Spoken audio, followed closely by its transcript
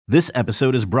This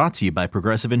episode is brought to you by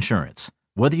Progressive Insurance.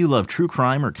 Whether you love true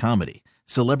crime or comedy,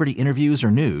 celebrity interviews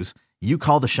or news, you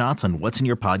call the shots on what's in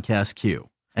your podcast queue.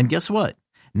 And guess what?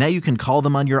 Now you can call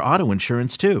them on your auto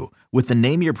insurance too with the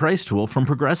Name Your Price tool from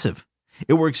Progressive.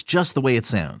 It works just the way it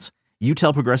sounds. You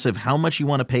tell Progressive how much you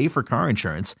want to pay for car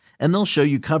insurance, and they'll show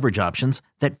you coverage options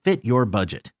that fit your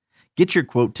budget. Get your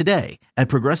quote today at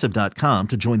Progressive.com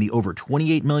to join the over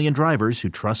 28 million drivers who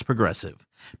trust Progressive.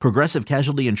 Progressive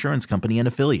Casualty Insurance Company and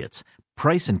Affiliates.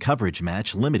 Price and coverage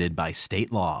match limited by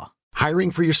state law. Hiring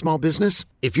for your small business?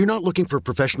 If you're not looking for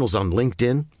professionals on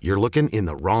LinkedIn, you're looking in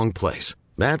the wrong place.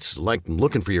 That's like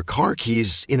looking for your car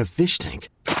keys in a fish tank.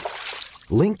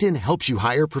 LinkedIn helps you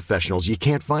hire professionals you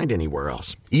can't find anywhere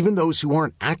else, even those who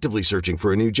aren't actively searching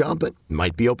for a new job but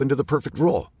might be open to the perfect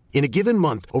role. In a given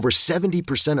month, over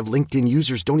 70% of LinkedIn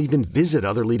users don't even visit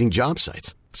other leading job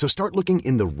sites. So start looking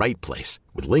in the right place.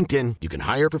 With LinkedIn, you can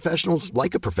hire professionals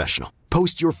like a professional.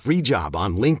 Post your free job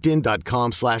on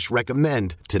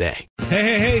linkedin.com/recommend today.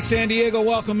 Hey, San Diego,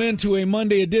 welcome into a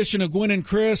Monday edition of Gwynn and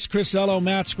Chris. Chris Ello,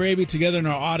 Matt Scraby, together in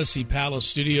our Odyssey Palace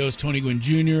studios. Tony Gwynn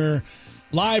Jr.,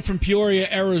 live from Peoria,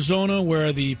 Arizona,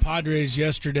 where the Padres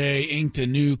yesterday inked a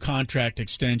new contract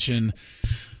extension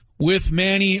with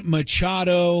Manny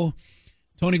Machado.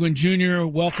 Tony Gwynn Jr.,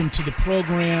 welcome to the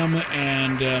program.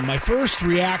 And my first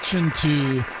reaction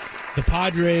to the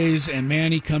Padres and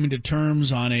Manny coming to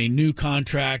terms on a new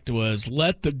contract was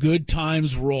let the good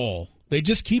times roll. They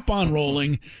just keep on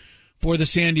rolling for the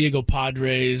San Diego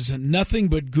Padres. Nothing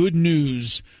but good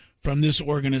news from this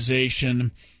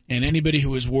organization. And anybody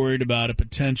who is worried about a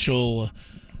potential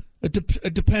little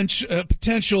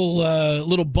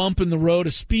bump in the road,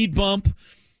 a speed bump,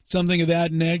 something of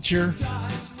that nature.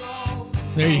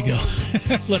 There you go.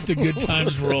 Let the good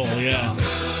times roll, yeah.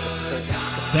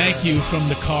 Thank you from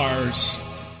the Cars.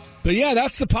 But, yeah,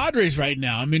 that's the Padres right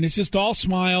now. I mean, it's just all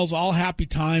smiles, all happy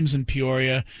times in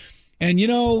Peoria. And, you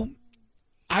know,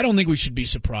 I don't think we should be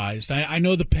surprised. I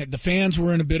know the fans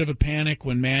were in a bit of a panic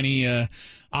when Manny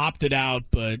opted out,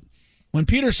 but when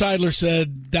Peter Seidler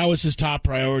said that was his top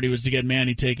priority was to get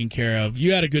Manny taken care of,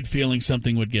 you had a good feeling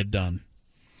something would get done.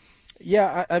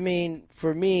 Yeah, I mean,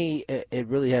 for me, it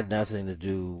really had nothing to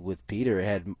do with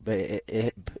Peter.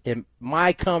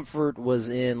 My comfort was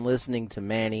in listening to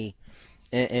Manny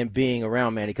and being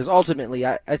around Manny, because ultimately,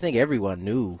 I think everyone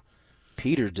knew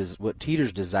what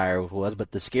Peter's desire was,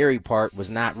 but the scary part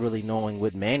was not really knowing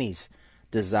what Manny's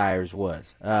desires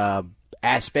was,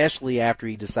 especially after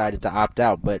he decided to opt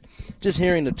out. But just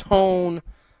hearing the tone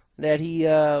that he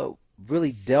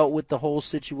really dealt with the whole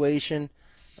situation,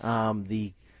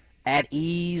 the at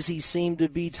ease he seemed to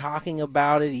be talking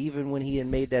about it, even when he had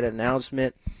made that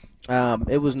announcement.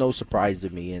 It was no surprise to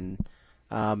me, and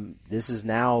this is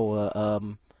now,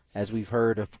 as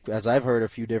I've heard a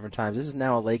few different times, this is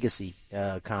now a legacy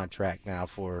contract now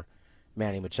for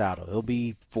Manny Machado. He'll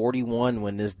be 41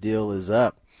 when this deal is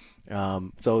up.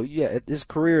 So yeah, his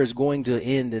career is going to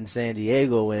end in San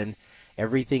Diego, and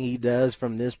everything he does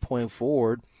from this point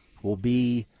forward will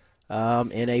be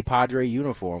in a Padre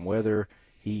uniform, whether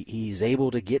he's able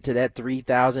to get to that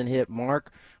 3,000 hit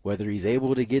mark, whether he's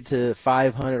able to get to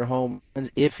 500 home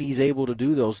runs. If he's able to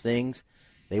do those things,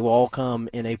 they will all come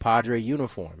in a Padre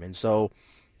uniform. And so,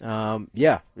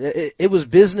 it was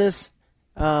business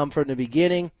from the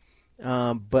beginning,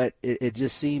 but it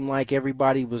just seemed like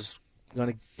everybody was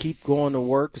going to keep going to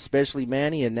work, especially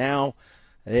Manny. And now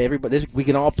everybody, we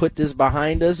can all put this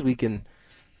behind us. We can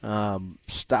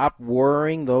stop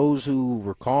worrying those who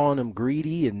were calling him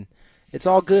greedy, and it's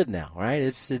all good now, right?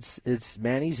 It's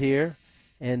Manny's here,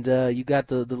 and you got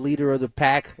the leader of the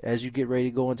pack as you get ready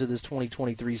to go into this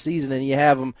 2023 season, and you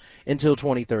have him until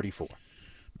 2034.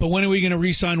 But when are we going to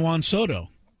re-sign Juan Soto?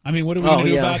 I mean, what are we going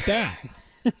to do about that?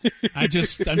 I'm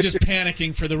just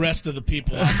panicking for the rest of the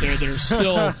people out there that are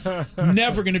still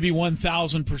never going to be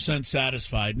 1,000%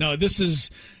 satisfied. No, this is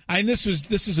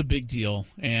a big deal,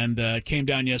 and it came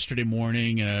down yesterday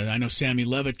morning. I know Sammy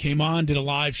Levitt came on, did a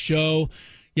live show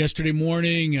yesterday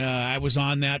morning. I was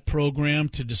on that program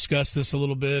to discuss this a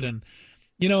little bit, and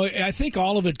you know, I think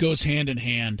all of it goes hand in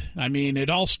hand. I mean, it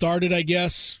all started, I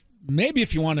guess, maybe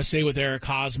if you want to say with Eric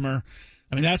Hosmer.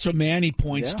 I mean, that's what Manny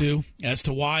points to as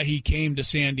to why he came to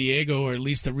San Diego, or at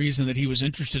least the reason that he was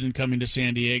interested in coming to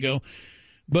San Diego.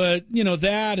 But, you know,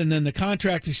 that and then the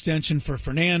contract extension for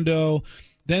Fernando,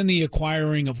 then the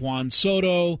acquiring of Juan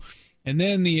Soto, and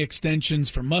then the extensions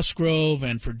for Musgrove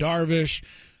and for Darvish.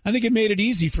 I think it made it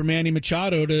easy for Manny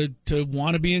Machado to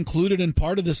want to be included in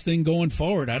part of this thing going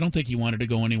forward. I don't think he wanted to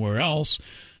go anywhere else.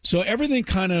 So everything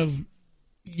kind of,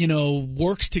 you know,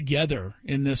 works together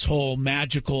in this whole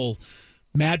magical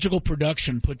magical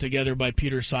production put together by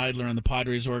Peter Seidler and the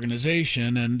Padres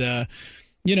organization. And,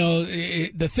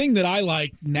 the thing that I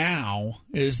like now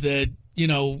is that,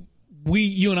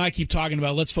 you and I keep talking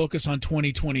about let's focus on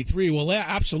 2023. Well,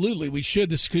 absolutely, we should.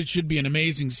 This should be an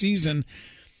amazing season.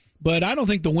 But I don't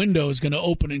think the window is going to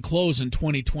open and close in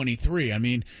 2023. I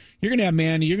mean, you're going to have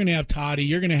Manny, you're going to have Toddy,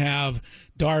 you're going to have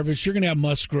Darvish, you're going to have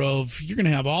Musgrove, you're going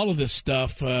to have all of this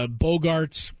stuff,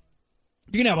 Bogarts.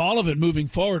 You're going to have all of it moving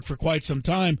forward for quite some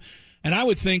time. And I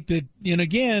would think that,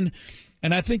 and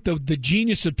I think the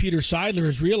genius of Peter Seidler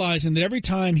is realizing that every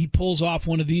time he pulls off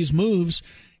one of these moves,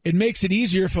 it makes it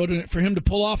easier for him to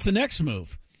pull off the next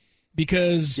move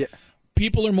because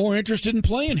people are more interested in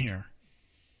playing here.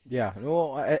 Yeah,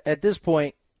 well, at this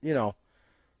point,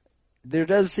 there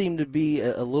does seem to be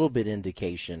a little bit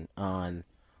indication on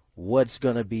what's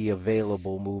going to be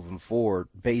available moving forward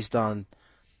based on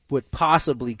what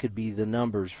possibly could be the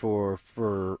numbers for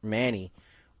Manny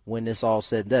when this all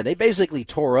said and done. They basically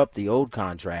tore up the old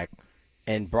contract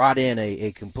and brought in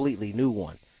a completely new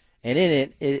one. And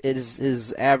in it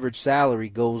his average salary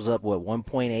goes up,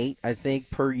 1.8, I think,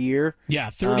 per year? Yeah,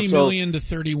 $30 million to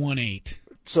 $31.8.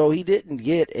 So he didn't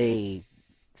get the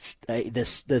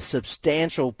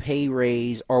substantial pay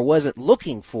raise, or wasn't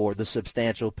looking for the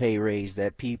substantial pay raise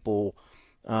that people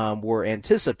were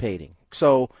anticipating.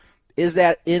 So is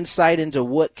that insight into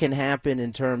what can happen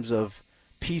in terms of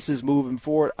pieces moving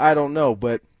forward? I don't know,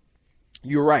 but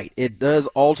you're right. It does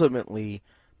ultimately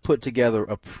put together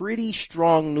a pretty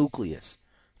strong nucleus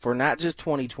for not just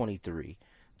 2023,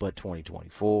 but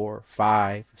 2024,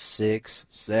 5, 6,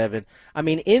 7. I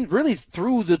mean, in really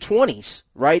through the 20s,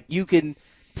 right? You can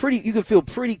feel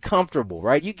pretty comfortable,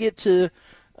 right? You get to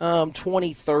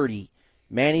 2030,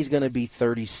 Manny's going to be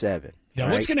 37. Yeah,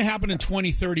 right? What's going to happen in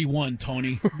 2031,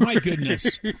 Tony? My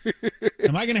goodness.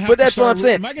 Am I going to have but to that's start, what I'm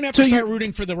saying. Am I going to have to start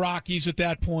rooting for the Rockies at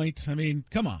that point? I mean,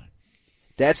 come on.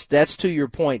 That's to your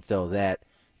point, though, that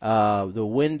the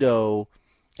window,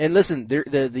 and listen,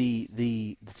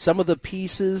 the some of the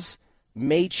pieces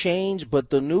may change, but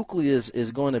the nucleus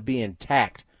is going to be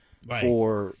intact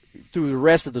through the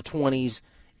rest of the 20s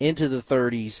into the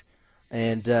 30s,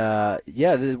 and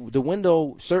the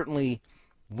window certainly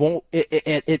won't.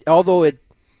 Although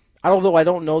I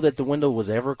don't know that the window was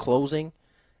ever closing,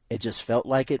 it just felt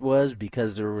like it was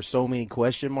because there were so many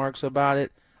question marks about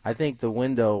it. I think the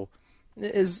window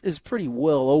is pretty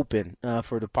well open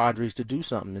for the Padres to do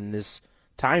something in this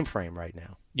time frame right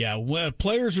now. Yeah, well,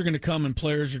 players are going to come and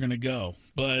players are going to go,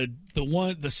 but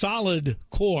the solid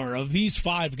core of these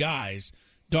 5 guys,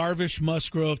 Darvish,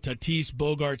 Musgrove, Tatis,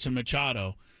 Bogarts, and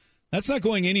Machado, that's not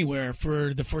going anywhere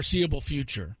for the foreseeable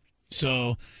future.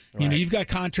 So, you've got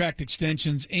contract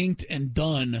extensions inked and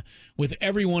done with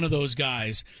every one of those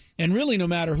guys, and really no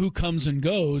matter who comes and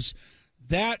goes,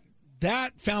 that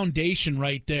foundation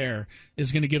right there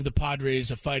is going to give the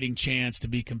Padres a fighting chance to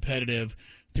be competitive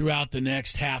throughout the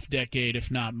next half decade, if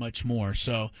not much more.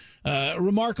 So a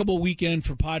remarkable weekend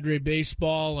for Padre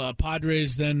baseball.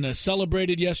 Padres then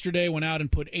celebrated yesterday, went out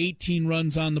and put 18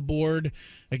 runs on the board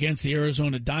against the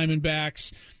Arizona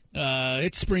Diamondbacks.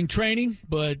 It's spring training,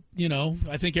 but,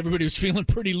 I think everybody was feeling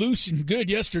pretty loose and good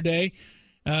yesterday.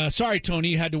 Sorry, Tony,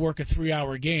 you had to work a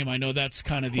 3-hour game. I know that's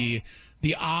kind of the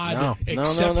odd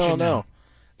exception. No.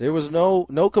 There was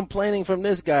no complaining from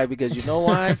this guy because you know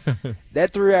why?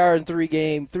 That 3-hour and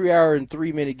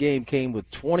 3-minute game came with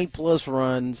 20-plus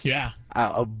runs,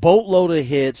 a boatload of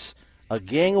hits, a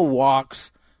gang of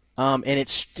walks, and it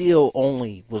still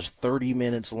only was 30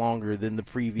 minutes longer than the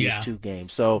previous 2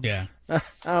 games. So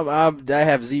I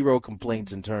have zero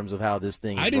complaints in terms of how this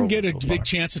thing is. I didn't get a big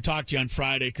chance to talk to you on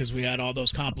Friday because we had all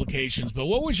those complications, but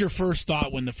what was your first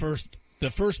thought when the first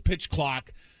pitch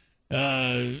clock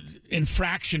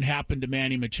infraction happened to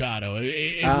Manny Machado?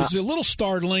 It was a little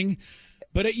startling,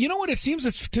 but you know what? It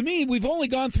seems to me we've only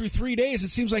gone through 3 days. It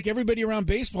seems like everybody around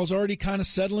baseball is already kind of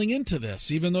settling into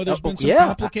this, even though there's been some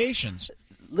complications.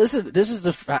 Listen, this is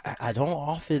I don't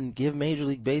often give Major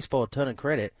League Baseball a ton of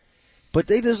credit, but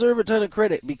they deserve a ton of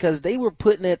credit because they were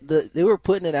putting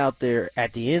it out there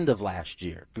at the end of last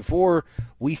year before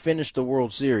we finished the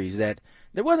World Series that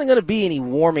there wasn't going to be any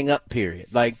warming up period.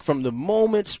 Like, from the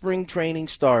moment spring training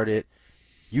started,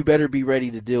 you better be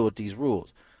ready to deal with these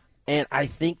rules. And I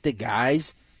think the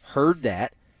guys heard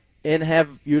that and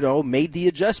have, made the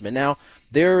adjustment. Now,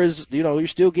 there is, you're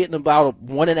still getting about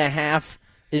 1.5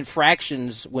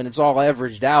 infractions when it's all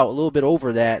averaged out, a little bit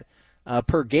over that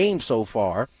per game so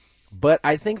far. But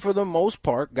I think for the most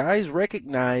part, guys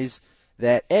recognize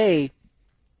that, it's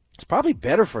probably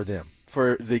better for them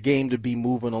for the game to be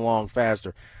moving along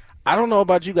faster. I don't know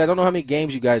about you guys. I don't know how many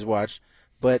games you guys watch,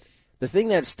 but the thing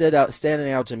that's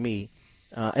standing out to me,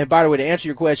 and by the way, to answer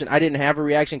your question, I didn't have a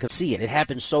reaction because it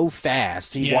happened so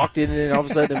fast. He walked in and all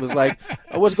of a sudden it was like,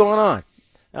 oh, what's going on?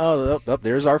 Oh,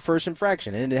 there's our first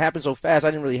infraction. And it happened so fast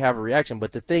I didn't really have a reaction.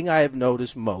 But the thing I have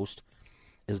noticed most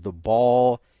is the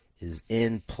ball is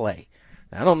in play.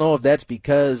 Now, I don't know if that's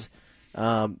because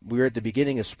we're at the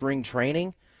beginning of spring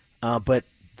training, but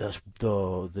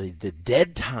the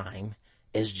dead time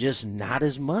is just not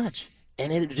as much.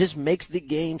 And it just makes the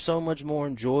game so much more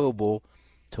enjoyable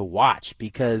to watch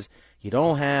because you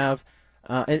don't have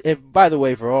and by the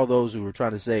way, for all those who were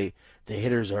trying to say the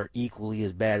hitters are equally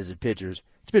as bad as the pitchers,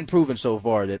 it's been proven so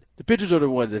far that the pitchers are the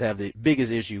ones that have the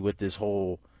biggest issue with this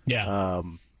whole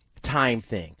time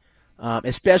thing,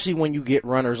 especially when you get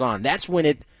runners on. That's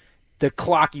when the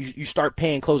clock, you start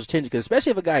paying close attention because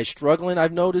especially if a guy is struggling,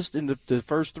 I've noticed in the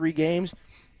first 3 games,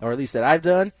 or at least that I've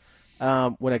done,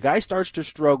 when a guy starts to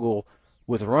struggle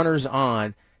with runners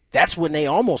on, that's when they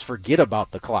almost forget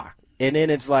about the clock. And then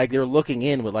it's like they're looking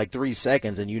in with like 3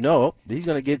 seconds, and he's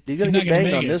gonna get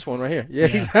banged on this one right here. Yeah,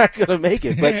 he's not gonna make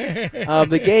it. But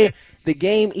the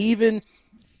game, even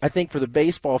I think for the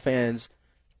baseball fans,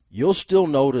 you'll still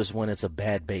notice when it's a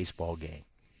bad baseball game,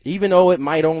 even though it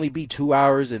might only be 2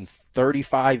 hours and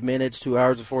 35 minutes, 2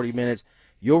 hours and 40 minutes.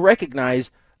 You'll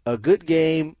recognize a good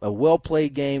game, a well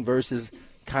played game versus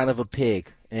kind of a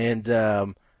pig,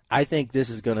 and I think this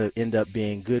is going to end up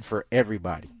being good for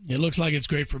everybody. It looks like it's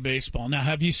great for baseball. Now,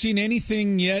 have you seen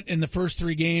anything yet in the first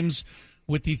 3 games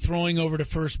with the throwing over to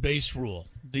first base rule,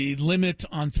 the limit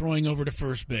on throwing over to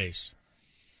first base?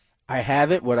 I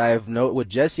haven't. What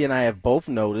Jesse and I have both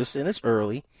noticed, and it's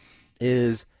early,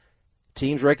 is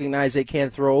teams recognize they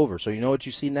can't throw over. So you know what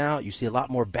you see now? You see a lot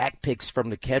more back picks from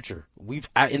the catcher.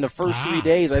 In the first 3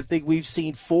 days, I think we've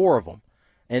seen 4 of them.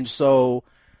 And so,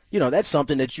 that's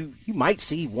something that you might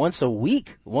see once a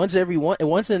week, once in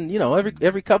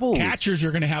every couple of weeks. Catchers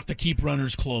are going to have to keep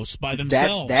runners close by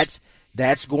themselves.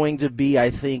 That's going to be, I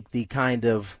think, the kind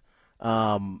of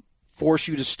force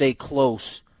you to stay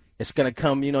close. It's going to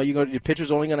come, the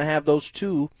pitcher's only going to have those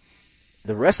 2.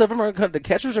 The rest of them the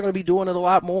catchers are going to be doing it a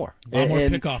lot more. A lot more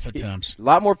pickoff attempts. A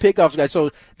lot more pickoffs, guys.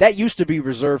 So that used to be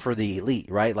reserved for the elite,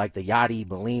 right? Like the Yadi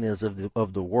Molinas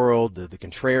of the world, the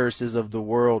Contrerases of the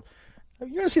world. You're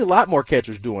going to see a lot more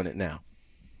catchers doing it now.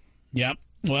 Yep.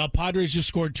 Well, Padres just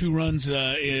scored 2 runs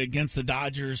against the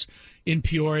Dodgers in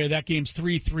Peoria. That game's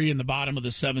 3-3 in the bottom of the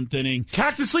 7th inning.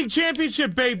 Cactus League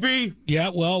Championship, baby! Yeah,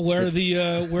 well,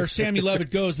 where Sammy Levitt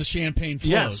goes, the champagne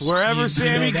flows. Yes, wherever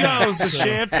Sammy goes, the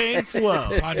champagne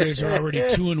flows. Padres are already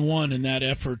 2-1 in that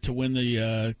effort to win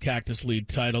the Cactus League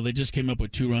title. They just came up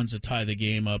with 2 runs to tie the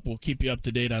game up. We'll keep you up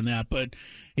to date on that. But,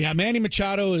 yeah, Manny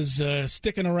Machado is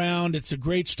sticking around. It's a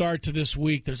great start to this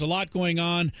week. There's a lot going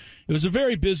on. It was a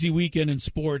very busy weekend in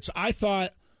sports. I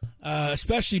thought,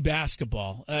 especially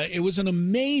basketball, it was an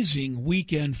amazing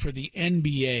weekend for the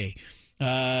NBA,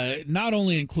 not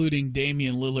only including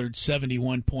Damian Lillard's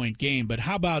 71-point game, but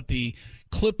how about the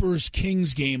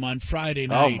Clippers-Kings game on Friday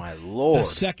night? Oh, my Lord. The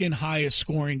second highest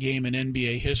scoring game in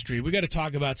NBA history. We got to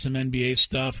talk about some NBA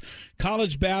stuff.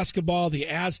 College basketball, the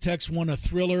Aztecs won a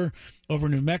thriller over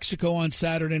New Mexico on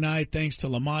Saturday night thanks to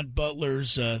Lamont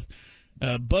Butler's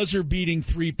buzzer-beating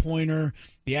three-pointer.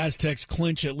 The Aztecs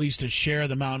clinch at least a share of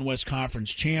the Mountain West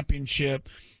Conference Championship.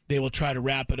 They will try to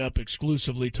wrap it up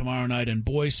exclusively tomorrow night in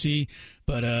Boise.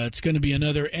 But it's going to be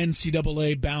another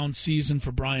NCAA-bound season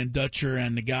for Brian Dutcher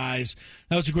and the guys.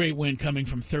 That was a great win coming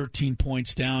from 13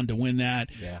 points down to win that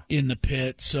in the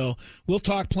pit. So we'll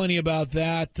talk plenty about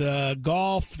that.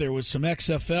 Golf, there was some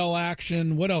XFL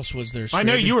action. What else was there, Scrappy? I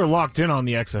know you were locked in on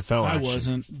the XFL action. I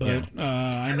wasn't, but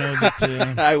I know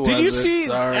that... I wasn't, did you see,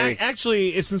 sorry.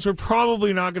 Actually, since we're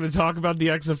probably not going to talk about the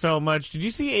XFL much, did you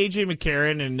see A.J.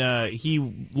 McCarron, and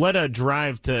he led a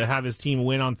drive to have his team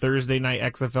win on Thursday night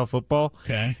XFL football?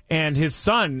 Okay. And his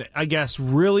son, I guess,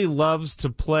 really loves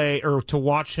to play or to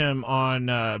watch him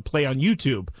on play on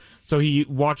YouTube. So he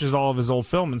watches all of his old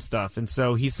film and stuff. And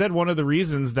so he said one of the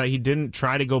reasons that he didn't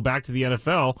try to go back to the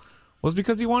NFL was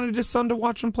because he wanted his son to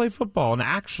watch him play football and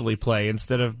actually play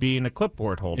instead of being a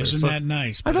clipboard holder. Isn't that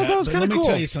nice? I thought that was kind of cool. Let me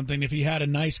tell you something. If he had a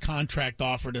nice contract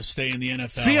offer to stay in the NFL,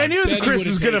 see, I knew that Chris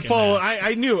was going to follow.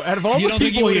 I knew. Out of all the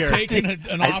people here, you don't think he would have taken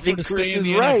an offer to stay in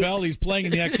the NFL? He's playing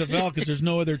in the XFL because there's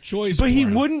no other choice. But he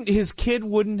wouldn't. His kid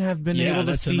wouldn't have been able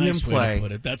to see him play.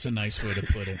 That's a nice way to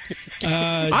put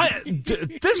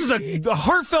it. This is a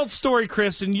heartfelt story,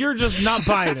 Chris, and you're just not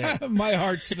buying it. My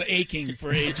heart's aching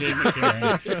for A.J.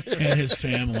 McCarron and his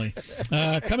family.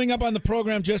 Coming up on the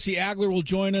program, Jesse Agler will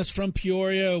join us from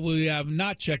Peoria. We have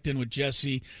not checked in with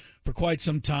Jesse for quite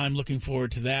some time. Looking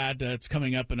forward to that. It's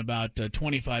coming up in about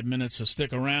 25 minutes, so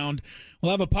stick around.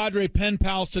 We'll have a Padre Pen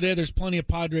Pals today. There's plenty of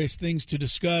Padres things to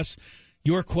discuss.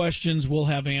 Your questions, we'll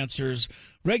have answers.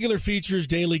 Regular features,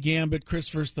 Daily Gambit, Chris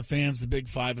vs. the Fans, the Big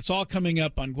Five. It's all coming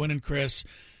up on Gwynn and Chris.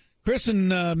 Chris and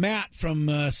Matt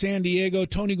from San Diego,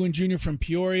 Tony Gwynn Jr. from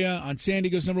Peoria on San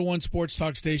Diego's #1 sports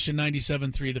talk station,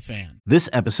 97.3 The Fan. This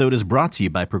episode is brought to you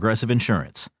by Progressive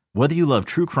Insurance. Whether you love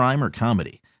true crime or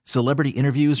comedy, celebrity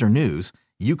interviews or news,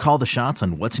 you call the shots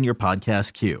on what's in your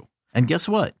podcast queue. And guess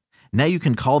what? Now you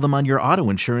can call them on your auto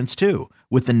insurance too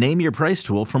with the Name Your Price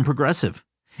tool from Progressive.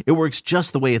 It works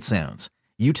just the way it sounds.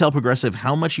 You tell Progressive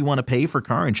how much you want to pay for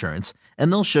car insurance,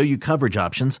 and they'll show you coverage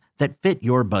options that fit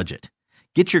your budget.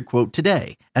 Get your quote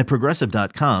today at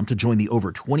Progressive.com to join the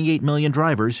over 28 million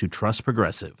drivers who trust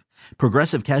Progressive.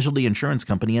 Progressive Casualty Insurance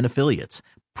Company and Affiliates.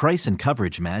 Price and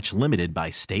coverage match limited by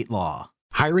state law.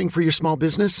 Hiring for your small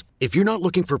business? If you're not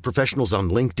looking for professionals on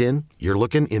LinkedIn, you're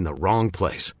looking in the wrong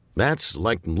place. That's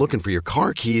like looking for your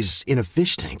car keys in a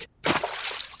fish tank.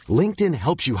 LinkedIn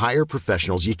helps you hire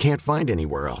professionals you can't find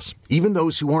anywhere else, even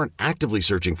those who aren't actively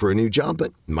searching for a new job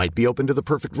but might be open to the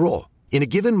perfect role. In a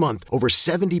given month, over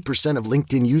 70% of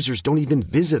LinkedIn users don't even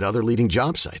visit other leading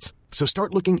job sites. So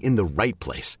start looking in the right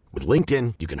place. With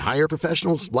LinkedIn, you can hire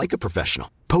professionals like a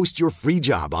professional. Post your free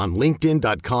job on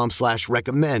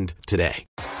linkedin.com/recommend today.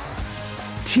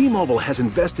 T-Mobile has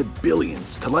invested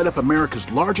billions to light up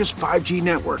America's largest 5G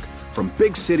network, from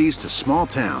big cities to small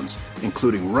towns,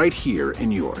 including right here in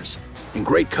yours. And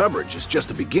great coverage is just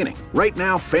the beginning. Right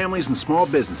now, families and small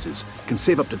businesses can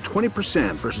save up to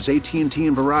 20% versus AT&T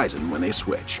and Verizon when they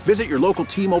switch. Visit your local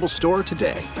T-Mobile store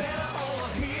today.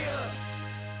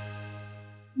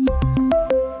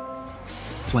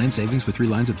 Plan savings with 3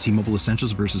 lines of T-Mobile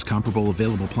Essentials versus comparable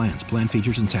available plans. Plan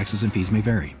features and taxes and fees may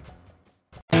vary.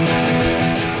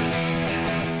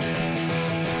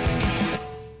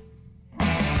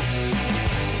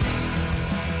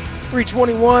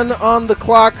 3:21 on the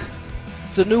clock.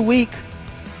 It's a new week.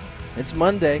 It's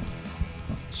Monday.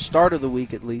 Start of the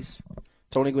week, at least.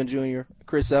 Tony Gwynn Jr.,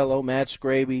 Chris Ello, Matt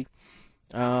Scraby.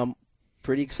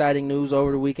 Pretty exciting news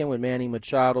over the weekend with Manny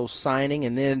Machado signing.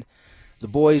 And then the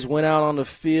boys went out on the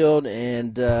field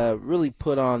and really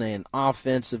put on an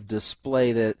offensive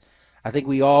display that I think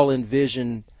we all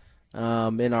envisioned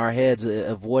in our heads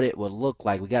of what it would look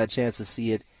like. We got a chance to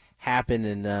see it happen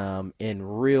in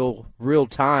real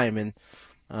time, and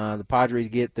the Padres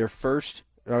get their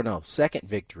second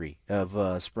victory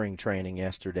of spring training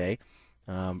yesterday.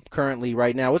 Currently,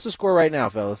 right now, what's the score right now,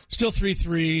 fellas? Still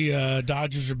 3-3.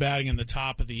 Dodgers are batting in the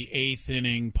top of the 8th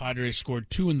inning. Padres scored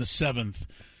 2 in the 7th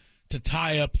to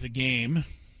tie up the game.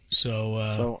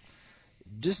 So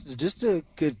just to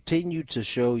continue to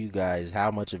show you guys how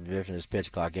much of a difference this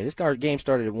pitch clock is. This game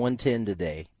started at 1:10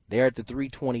 today. They're at the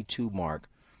 3:22 mark.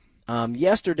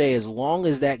 Yesterday, as long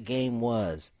as that game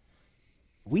was,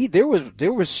 there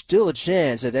was still a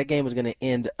chance that game was going to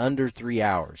end under 3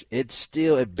 hours. It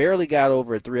barely got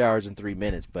over at 3 hours and 3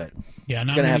 minutes, but yeah,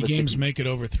 not many games make it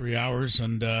over 3 hours.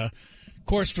 And of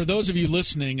course, for those of you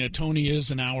listening, Tony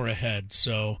is an hour ahead,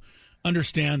 so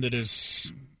understand that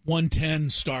his 1:10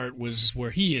 start was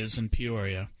where he is in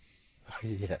Peoria.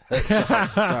 Yeah,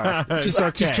 sorry. Just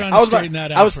trying to straighten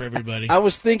that out for everybody. I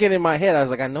was thinking in my head, I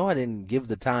was like, I know I didn't give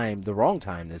the wrong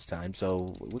time this time,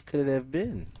 so what could it have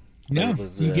been? No,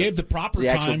 you gave the proper time.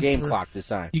 The actual game clock this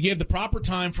time. You gave the proper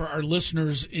time for our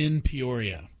listeners in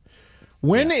Peoria.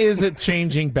 When is it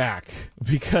changing back?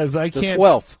 Because I can't. The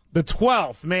 12th. The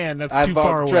 12th, man, that's too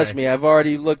far away. Trust me, I've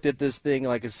already looked at this thing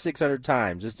like 600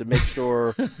 times just to make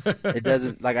sure it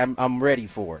doesn't. Like I'm ready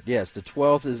for it. Yes, the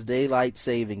 12th is daylight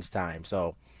savings time.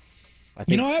 So I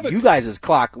think you guys'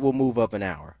 clock will move up an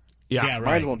hour. Yeah,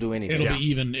 right. Mine won't do anything. It'll be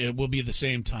even. It will be the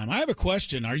same time. I have a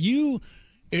question. Are you?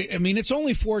 I mean, it's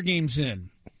only 4 games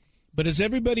in, but has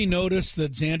everybody noticed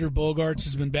that Xander Bogaerts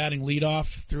has been batting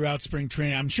leadoff throughout spring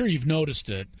training? I'm sure you've noticed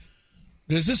it.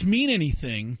 Does this mean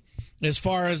anything as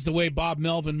far as the way Bob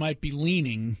Melvin might be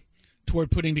leaning toward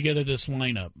putting together this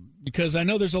lineup? Because I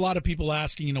know there's a lot of people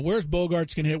asking, where's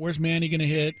Bogaerts going to hit? Where's Manny going to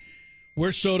hit?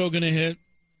 Where's Soto going to hit?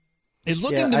 It's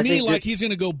looking to me like he's going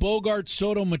to go Bogaerts,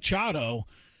 Soto, Machado,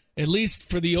 at least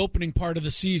for the opening part of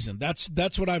the season. That's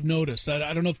what I've noticed.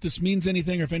 I don't know if this means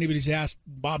anything or if anybody's asked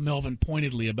Bob Melvin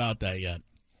pointedly about that yet.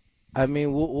 I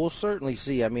mean, we'll certainly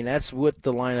see. I mean, that's what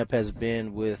the lineup has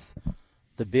been with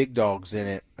the big dogs in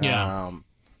it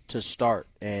to start.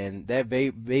 And that may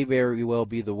very well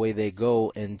be the way they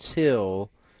go until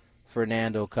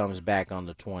Fernando comes back on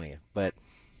the 20th. But,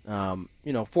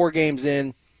 4 games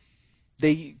in,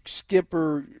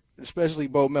 skipper, especially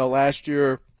Bo Mel last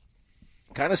year,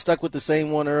 kind of stuck with the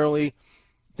same one early,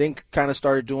 then kind of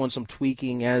started doing some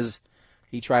tweaking as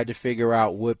he tried to figure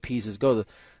out what pieces go.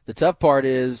 The tough part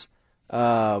is,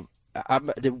 what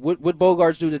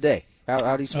Bogaerts do today?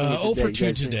 How do you swing it today? 0 for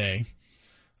 2 today.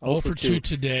 0 for 2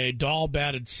 today. Dahl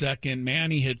batted second.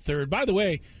 Manny hit third. By the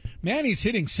way, Manny's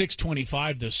hitting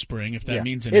 .625 this spring, if that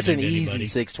means anything it's an to easy anybody.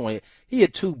 .620. He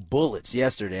had 2 bullets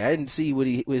yesterday. I didn't see what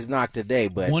he was knocked today,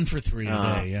 but 1 for 3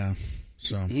 today, yeah.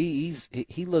 So he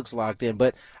looks locked in,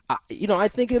 but I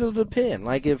think it'll depend.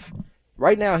 Like if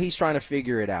right now he's trying to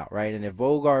figure it out, right? And if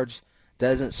Bogaerts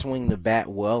doesn't swing the bat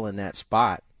well in that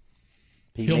spot,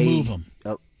 he'll move him.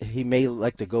 He may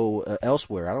like to go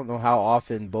elsewhere. I don't know how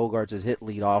often Bogaerts has hit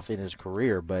leadoff in his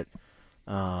career, but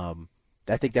I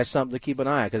think that's something to keep an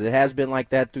eye on because it has been like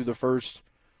that through the first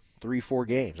 3-4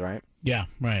 games, right? Yeah,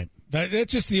 right.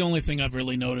 That's just the only thing I've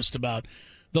really noticed about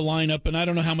the lineup, and I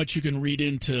don't know how much you can read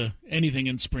into anything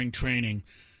in spring training,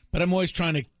 but I'm always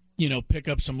trying to, pick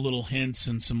up some little hints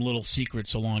and some little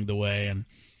secrets along the way, and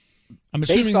I'm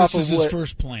assuming this is his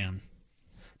first plan.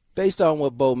 Based on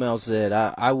what Bo Mel said,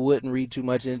 I wouldn't read too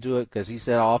much into it because he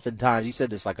said he said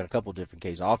this like on a couple different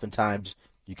cases. Oftentimes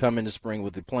you come into spring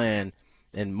with a plan,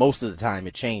 and most of the time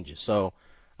it changes. So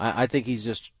I think he's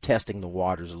just testing the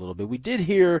waters a little bit. We did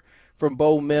hear from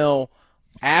Bo Mel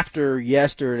after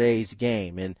yesterday's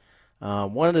game, and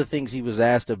one of the things he was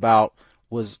asked about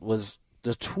was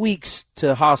the tweaks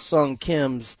to Ha-Seong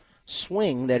Kim's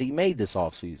swing that he made this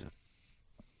offseason.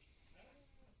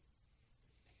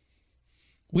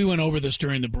 We went over this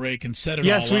during the break and set it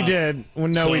yes, all we up. did. Well,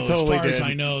 no, so we totally did. As far did. as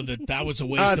I know, that was a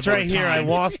waste of our time. It's right here. I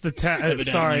lost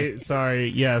the sorry.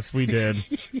 Yes, we did.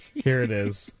 Here it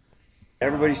is.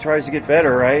 Everybody tries to get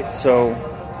better, right? So,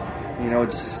 he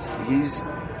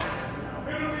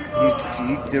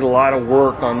did a lot of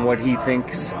work on what he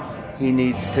thinks he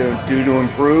needs to do to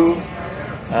improve,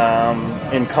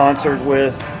 in concert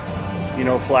with,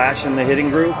 Flash and the hitting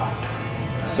group.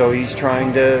 So he's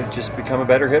trying to just become a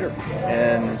better hitter.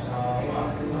 And,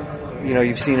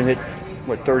 you've seen him hit,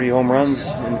 30 home runs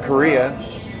in Korea.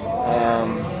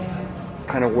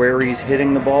 Kind of where he's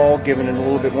hitting the ball, giving it a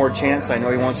little bit more chance. I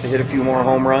know he wants to hit a few more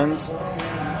home runs.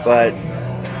 But,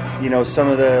 you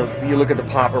look at the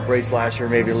pop-up rates last year,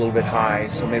 maybe a little bit high.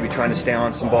 So maybe trying to stay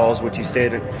on some balls, which he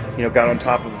stayed, got on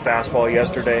top of the fastball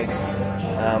yesterday.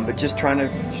 But just trying to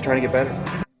get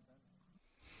better.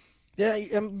 Yeah, I'm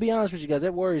gonna be honest with you guys,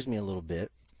 that worries me a little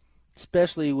bit,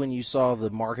 especially when you saw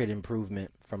the market improvement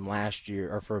from last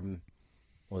year, or from,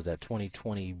 what was that,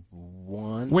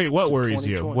 2021? Wait, what worries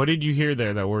you? What did you hear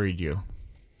there that worried you?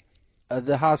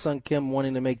 The Ha-Seong Kim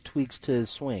wanting to make tweaks to his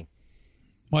swing.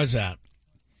 Why is that?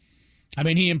 I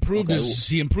mean, he improved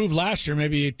last year.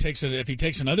 Maybe if he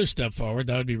takes another step forward,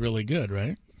 that would be really good,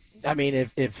 right? I mean,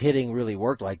 if hitting really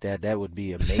worked like that, that would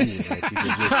be amazing. If you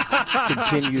could just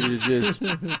continue to just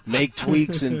make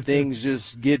tweaks and things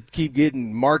just keep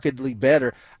getting markedly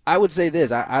better. I would say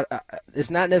this: I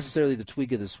it's not necessarily the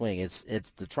tweak of the swing; it's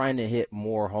the trying to hit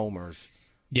more homers.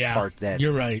 Yeah, part that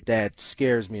you're right. That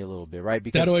scares me a little bit, right?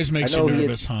 Because that always makes you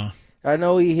nervous, huh? I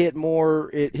know he hit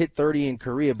more. It hit 30 in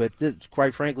Korea, but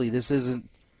quite frankly, this isn't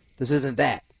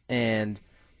that. And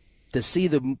to see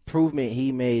the improvement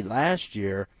he made last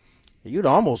year, you'd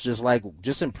almost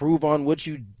just improve on what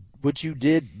you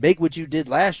did, make what you did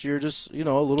last year, just a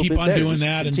little bit better. Keep on doing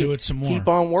that and do it some more. Keep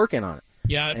on working on it.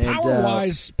 Yeah,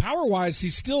 power wise,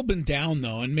 he's still been down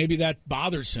though, and maybe that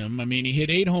bothers him. I mean, he hit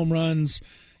 8 home runs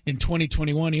in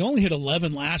 2021. He only hit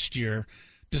 11 last year,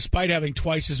 despite having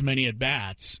twice as many at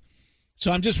bats.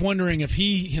 So I'm just wondering if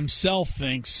he himself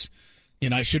thinks,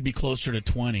 I should be closer to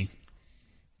 20.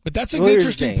 But that's an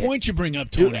interesting point you bring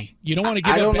up, Tony. You don't want to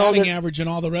give up batting average and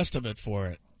all the rest of it for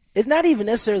it. It's not even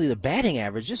necessarily the batting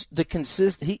average, just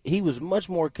the he was much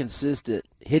more consistent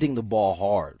hitting the ball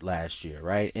hard last year,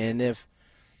 right? And if,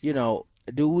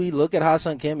 do we look at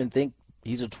Ha-Seong Kim and think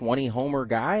he's a 20-homer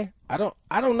guy? I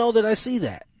don't know that I see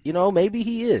that. Maybe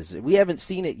he is. We haven't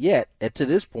seen it yet to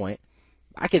this point.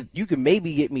 You can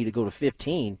maybe get me to go to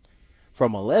 15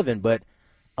 from 11, but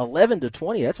 11 to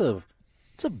 20, that's a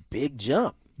big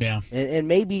jump. Yeah. And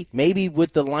maybe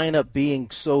with the lineup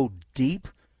being so deep,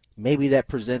 maybe that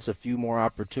presents a few more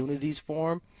opportunities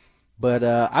for him. But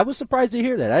I was surprised to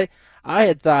hear that. I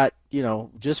had thought,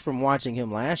 just from watching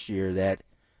him last year, that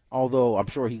although I'm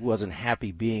sure he wasn't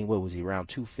happy being, what was he, around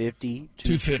 250?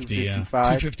 250, yeah.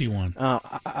 251.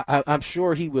 I'm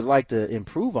sure he would like to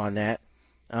improve on that.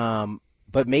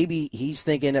 But maybe he's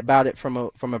thinking about it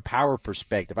from a power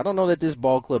perspective. I don't know that this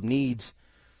ball club needs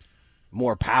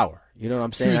more power. You know what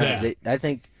I'm saying? I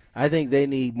think they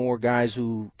need more guys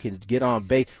who can get on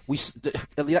base.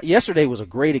 Yesterday was a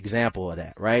great example of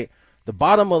that, right? the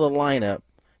bottom of the lineup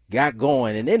got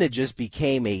going, and then it just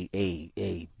became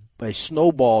a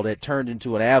snowball that turned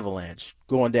into an avalanche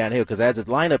going downhill. Because as the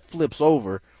lineup flips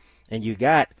over, and you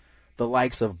got the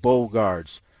likes of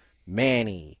Bogaerts,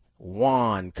 Manny,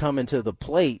 Juan coming to the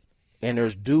plate, and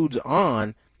there's dudes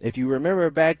on. If you remember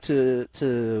back to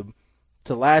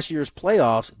last year's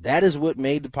playoffs, that is what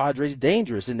made the Padres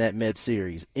dangerous in that Mets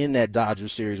series, in that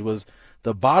Dodgers series, was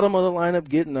the bottom of the lineup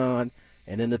getting on,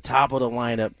 and then the top of the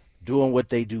lineup doing what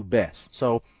they do best.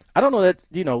 So I don't know that,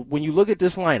 when you look at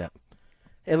this lineup,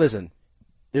 and listen,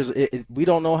 we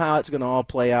don't know how it's going to all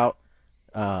play out,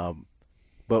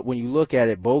 but when you look at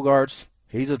it, Bogaerts,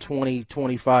 he's a 20,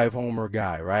 25 homer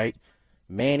guy, right?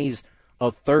 Manny's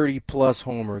a 30-plus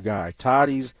homer guy.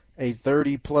 Toddy's a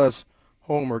 30-plus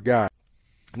homer guy.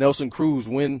 Nelson Cruz,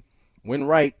 when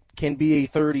right, can be a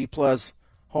 30-plus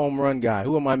home run guy.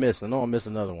 Who am I missing? No, I'm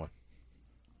missing another one.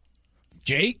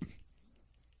 Jake?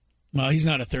 Well, he's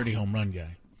not a 30 home run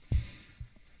guy.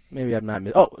 Maybe I'm not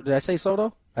missing. Oh, did I say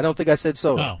Soto? I don't think I said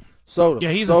Soto. Oh. Soto.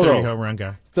 Yeah, he's Soto, a 30 home run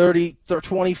guy.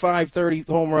 25, 30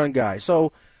 home run guy.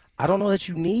 So I don't know that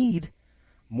you need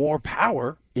more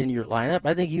power in your lineup.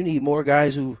 I think you need more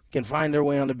guys who can find their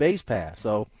way on the base path.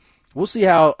 So we'll see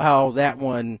how that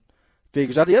one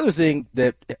figures out. The other thing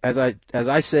that, as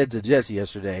I said to Jesse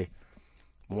yesterday,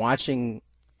 watching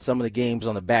some of the games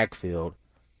on the backfield,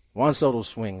 Juan Soto's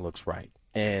swing looks right.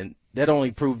 And that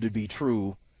only proved to be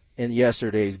true in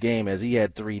yesterday's game as he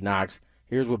had 3 knocks.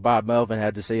 Here's what Bob Melvin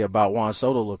had to say about Juan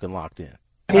Soto looking locked in.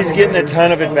 He's getting a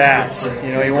ton of at-bats.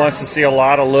 He wants to see a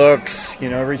lot of looks.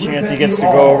 Every chance he gets to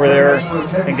go over there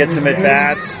and get some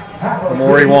at-bats, the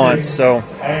more he wants. So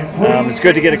it's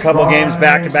good to get a couple games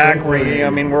back-to-back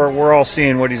where, we're all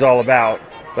seeing what he's all about.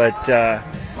 But,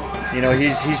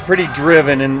 he's pretty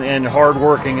driven and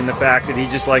hard-working in the fact that he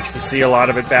just likes to see a lot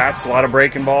of at-bats, a lot of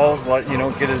breaking balls,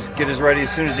 get his ready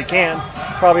as soon as he can.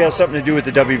 Probably has something to do with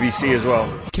the WBC as well.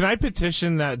 Can I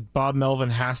petition that Bob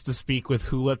Melvin has to speak with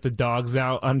Who Let the Dogs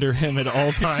Out under him at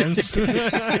all times?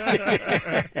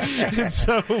 It's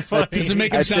so funny. Does it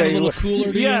make him sound a little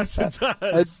cooler to you? Yes, it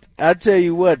does. I tell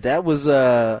you what, that was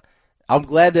I'm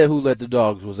glad that Who Let the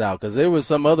Dogs was out, because there was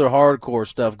some other hardcore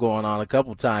stuff going on a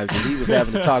couple times, and he was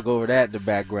having to talk over that in the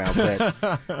background. But,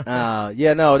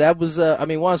 that was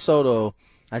Juan Soto,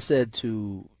 I said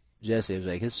to Jesse, I was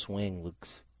like, his swing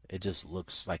just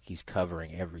looks like he's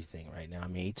covering everything right now.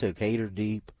 He took Hader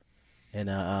deep in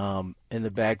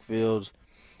the backfields.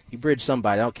 He bridged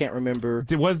somebody. I can't remember.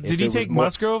 Did he take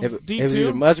Musgrove deep too? It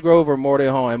was Musgrove or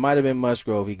Mortejon. It might have been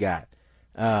Musgrove he got.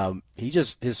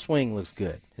 His swing looks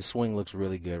good. His swing looks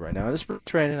really good right now. And it's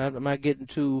training. I'm not getting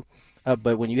too,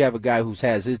 but when you have a guy who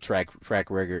has his track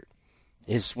record,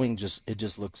 his swing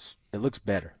looks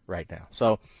better right now.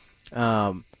 So,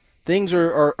 things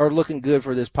are looking good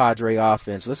for this Padre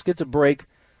offense. Let's get to break.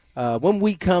 When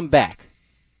we come back,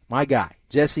 my guy,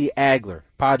 Jesse Agler,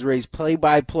 Padres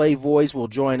play-by-play voice, will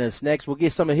join us next. We'll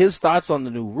get some of his thoughts on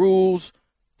the new rules,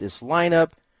 this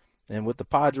lineup, and what the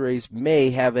Padres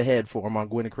may have ahead for him on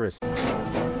Gwynn and Chris.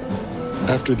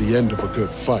 After the end of a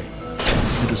good fight,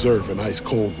 you deserve an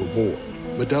ice-cold reward.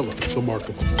 Modelo is the mark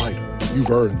of a fighter. You've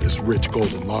earned this rich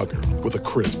golden lager with a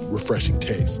crisp, refreshing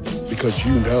taste. Because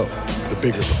you know, the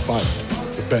bigger the fight,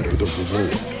 the better the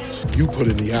reward. You put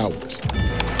in the hours,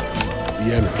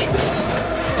 the energy,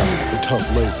 the tough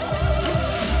labor.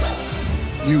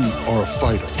 You are a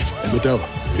fighter, and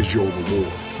Modelo is your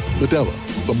reward. Modelo,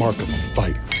 the mark of a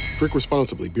fighter. Drink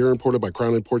responsibly. Beer imported by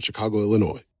Crown Imports, Chicago,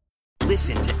 Illinois.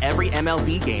 Listen to every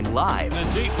MLB game live. In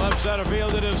the deep left center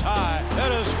field, it is high,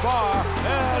 it is far,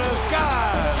 it is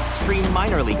God. Stream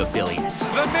minor league affiliates.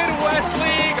 The Midwest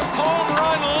League home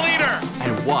run leader.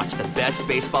 And watch the best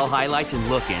baseball highlights and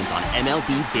look-ins on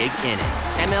MLB Big Inning.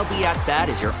 MLB At Bat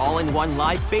is your all-in-one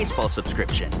live baseball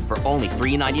subscription for only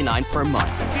 $3.99 per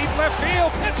month. Deep left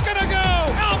field, it's gonna go.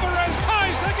 Alvarez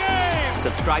ties the game.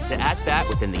 Subscribe to At Bat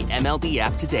within the MLB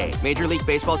app today. Major League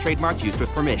Baseball trademarks used with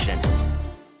permission.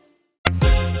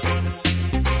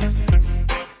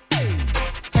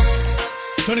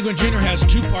 Tony Gwynn Jr. has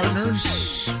 2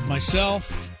 partners,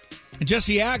 myself and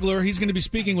Jesse Agler. He's going to be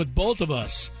speaking with both of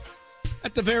us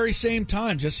at the very same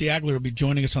time. Jesse Agler will be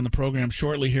joining us on the program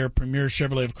shortly here. Premier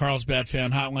Chevrolet of Carlsbad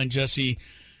Fan Hotline. Jesse,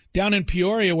 down in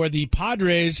Peoria, where the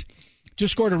Padres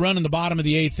just scored a run in the bottom of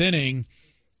the 8th inning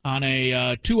on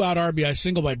a 2-out RBI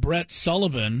single by Brett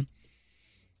Sullivan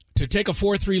to take a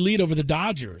 4-3 lead over the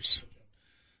Dodgers.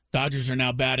 Dodgers are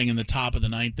now batting in the top of the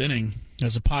 9th inning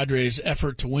as the Padres'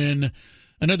 effort to win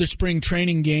another spring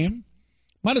training game.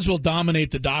 Might as well dominate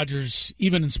the Dodgers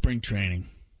even in spring training.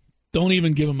 Don't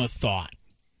even give them a thought.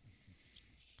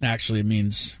 Actually, it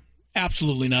means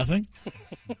Absolutely nothing.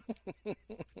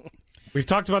 We've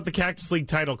talked about the Cactus League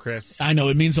title, Chris. I know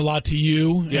it means a lot to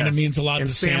you, yes. and it means a lot and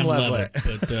to Sam Levitt.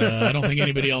 But I don't think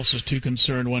anybody else is too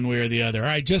concerned one way or the other. All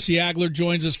right, Jesse Agler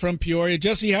joins us from Peoria.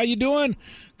 Jesse, how you doing?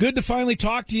 Good to finally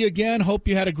talk to you again. Hope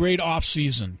you had a great off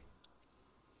season.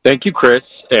 Thank you, Chris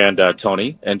and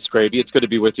Tony and Scraby. It's good to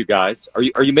be with you guys. Are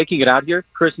you making it out here,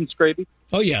 Chris and Scraby?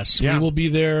 Oh, yes. Yeah. We will be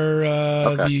there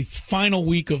the final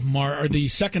week of March, or the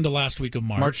second to last week of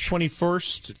March. March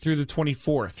 21st through the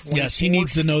 24th. Yes, he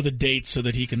needs to know the date so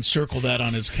that he can circle that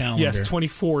on his calendar. Yes,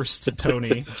 24th to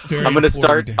Tony. It's very I'm going to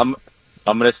important.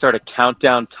 I'm going to start a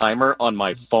countdown timer on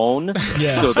my phone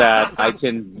so that I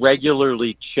can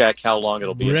regularly check how long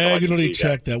it'll be. Regularly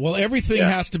check that. Well, everything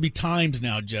has to be timed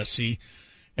now, Jesse.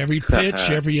 Every pitch,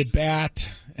 every at-bat,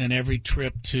 and every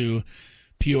trip to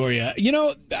Peoria. You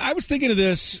know, I was thinking of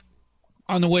this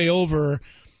on the way over,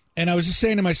 and I was just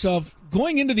saying to myself,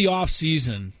 going into the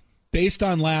offseason, based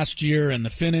on last year and the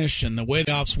finish and the way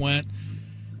the offs went,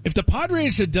 if the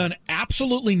Padres had done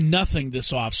absolutely nothing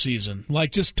this offseason,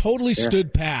 like just totally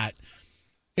stood pat,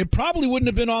 it probably wouldn't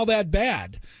have been all that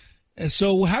bad. And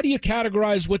so how do you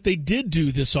categorize what they did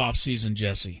do this offseason,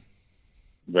 Jesse?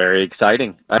 Very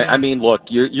exciting. I mean, look,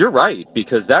 you're right,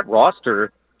 because that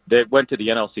roster that went to the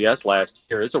NLCS last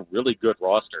year is a really good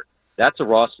roster. That's a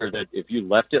roster that if you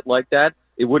left it like that,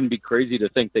 it wouldn't be crazy to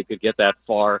think they could get that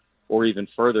far or even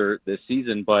further this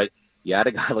season. But you add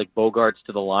a guy like Bogaerts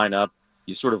to the lineup.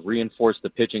 You sort of reinforce the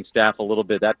pitching staff a little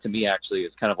bit. That, to me, actually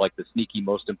is kind of like the sneaky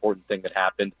most important thing that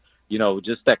happened. You know,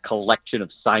 just that collection of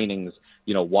signings,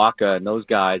 you know, Waka and those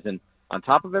guys. And on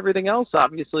top of everything else,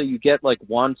 obviously, you get like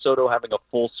Juan Soto having a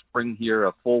full spring here,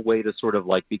 a full way to sort of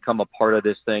like become a part of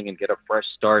this thing and get a fresh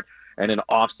start, and an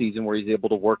off season where he's able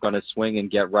to work on his swing and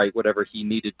get right whatever he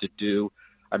needed to do.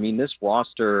 I mean, this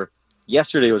roster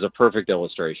yesterday was a perfect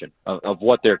illustration of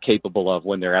what they're capable of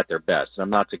when they're at their best. And I'm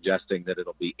not suggesting that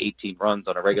it'll be 18 runs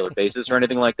on a regular basis or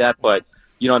anything like that, but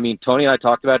you know, I mean, Tony and I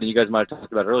talked about it, and you guys might have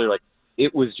talked about it earlier, like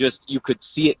it was just, you could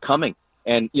see it coming.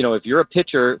 And, you know, if you're a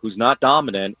pitcher who's not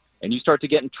dominant, and you start to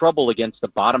get in trouble against the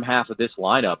bottom half of this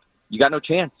lineup, you got no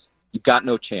chance. You've got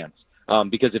no chance.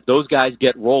 Because if those guys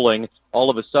get rolling,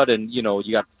 all of a sudden, you know,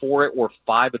 you got 4 or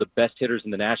 5 of the best hitters in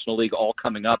the National League all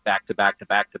coming up back to back to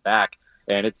back to back.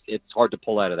 And it's hard to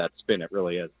pull out of that spin. It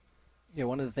really is. Yeah,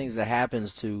 one of the things that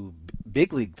happens to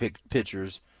big league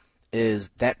pitchers is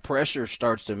that pressure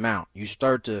starts to mount. You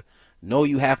start to know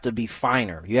you have to be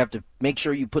finer. You have to make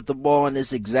sure you put the ball in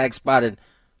this exact spot. And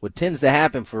what tends to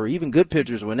happen for even good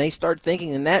pitchers, when they start thinking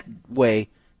in that way,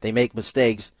 they make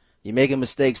mistakes. You're making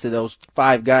mistakes to those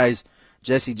 5 guys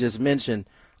Jesse just mentioned.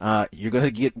 You're going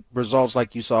to get results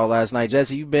like you saw last night.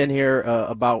 Jesse, you've been here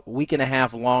about a week and a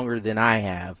half longer than I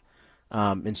have.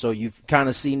 And so you've kind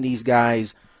of seen these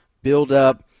guys build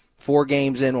up 4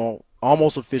 games in, well,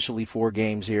 almost officially 4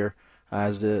 games here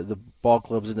as the ball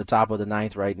club's in the top of the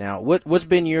 9th right now. What's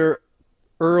been your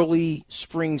early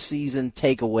spring season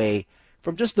takeaway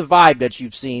from just the vibe that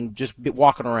you've seen just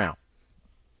walking around?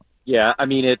 Yeah, I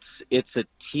mean, it's a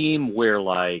team where,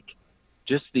 like,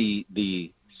 just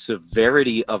the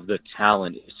severity of the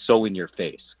talent is so in your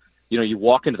face. You know, you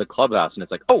walk into the clubhouse and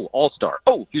it's like, oh, all-star,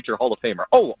 oh, future Hall of Famer,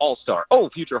 oh, all-star, oh,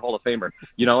 future Hall of Famer,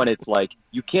 you know, and it's like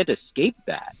you can't escape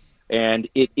that. And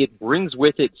it brings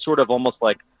with it sort of almost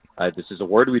like, this is a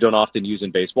word we don't often use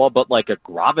in baseball, but like a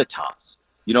gravitas.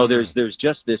 You know, there's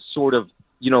just this sort of,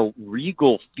 you know,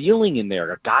 regal feeling in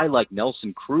there. A guy like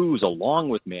Nelson Cruz, along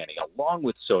with Manny, along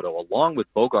with Soto, along with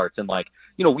Bogaerts. And, like,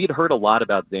 you know, we'd heard a lot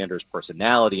about Xander's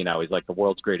personality and how he's like the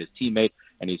world's greatest teammate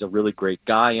and he's a really great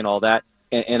guy and all that.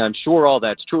 And I'm sure all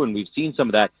that's true, and we've seen some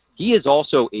of that. He is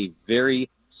also a very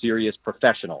serious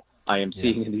professional, I am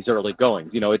seeing in these early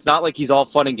goings. You know, it's not like he's all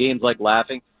fun and games, like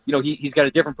laughing. You know, he's got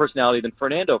a different personality than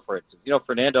Fernando, for instance. You know,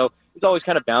 Fernando is always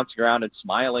kind of bouncing around and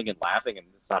smiling and laughing, and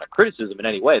it's not a criticism in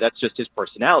any way. That's just his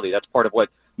personality. That's part of what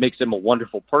makes him a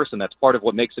wonderful person. That's part of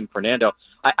what makes him Fernando.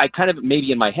 I kind of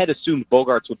maybe in my head assumed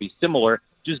Bogaerts would be similar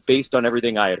just based on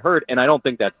everything I had heard, and I don't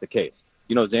think that's the case.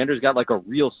 You know, Xander's got like a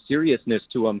real seriousness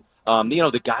to him. You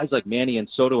know, the guys like Manny and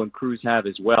Soto and Cruz have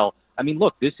as well. I mean,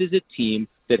 look, this is a team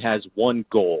that has one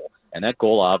goal, and that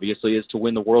goal obviously is to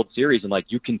win the World Series, and like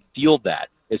you can feel that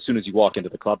as soon as you walk into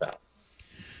the clubhouse.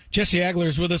 Jesse Agler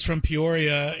is with us from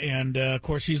Peoria, and, of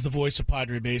course, he's the voice of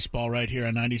Padre baseball right here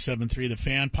on 97.3 The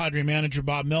Fan. Padre manager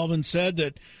Bob Melvin said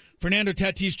that Fernando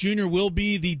Tatis Jr. will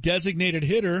be the designated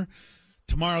hitter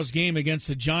tomorrow's game against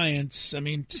the Giants. I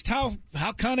mean, just how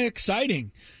kind of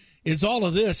exciting is all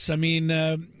of this? I mean,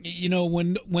 you know,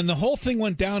 when the whole thing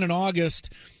went down in August,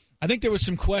 I think there was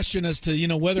some question as to, you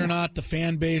know, whether or not the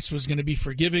fan base was going to be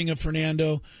forgiving of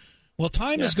Fernando Well,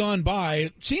 time has gone by.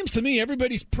 It seems to me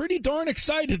everybody's pretty darn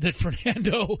excited that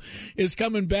Fernando is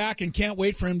coming back and can't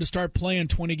wait for him to start playing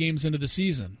 20 games into the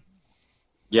season.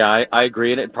 Yeah, I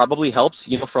agree, and it probably helps,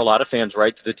 for a lot of fans,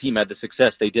 right, that the team had the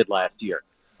success they did last year.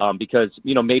 Because,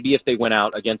 maybe if they went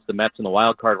out against the Mets in the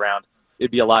wild card round,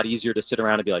 it'd be a lot easier to sit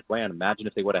around and be like, man, imagine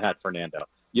if they would have had Fernando.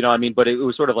 But it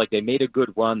was sort of like they made a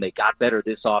good run. They got better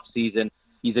this offseason.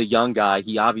 He's a young guy.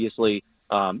 He obviously,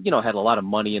 had a lot of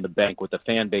money in the bank with the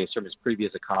fan base from his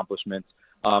previous accomplishments.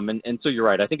 And so you're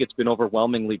right. I think it's been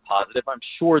overwhelmingly positive. I'm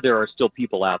sure there are still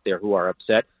people out there who are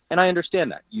upset, and I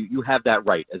understand that. You have that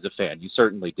right as a fan. You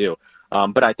certainly do.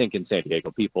 But I think in San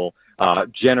Diego, people,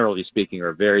 generally speaking,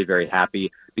 are very, very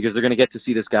happy because they're going to get to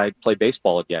see this guy play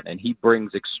baseball again. And he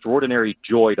brings extraordinary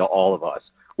joy to all of us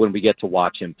when we get to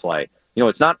watch him play.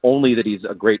 It's not only that he's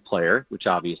a great player, which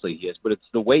obviously he is, but it's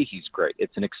the way he's great.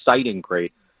 It's an exciting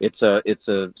great. It's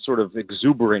a sort of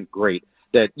exuberant great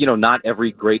that, not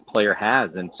every great player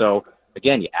has. And so,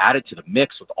 again, you add it to the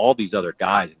mix with all these other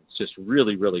guys. And it's just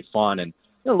really, really fun. And,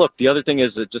 look, the other thing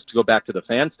is that just to go back to the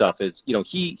fan stuff is,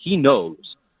 he knows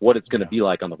what it's going to be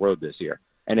like on the road this year.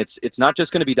 And it's not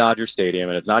just going to be Dodger Stadium,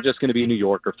 and it's not just going to be New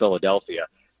York or Philadelphia.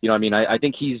 I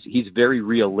think he's very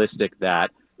realistic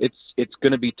that it's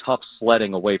going to be tough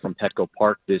sledding away from Petco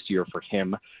Park this year for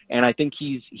him. And I think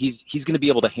he's going to be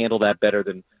able to handle that better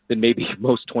than maybe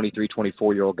most 23,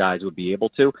 24-year-old guys would be able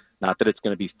to. Not that it's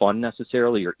going to be fun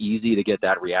necessarily or easy to get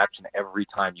that reaction every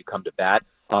time you come to bat.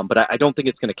 But I don't think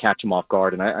it's going to catch him off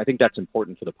guard, and I think that's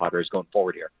important for the Padres going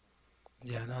forward here.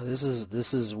 Yeah, no, this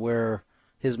is where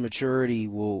his maturity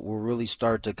will really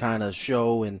start to kind of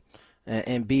show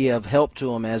and be of help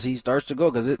to him as he starts to go.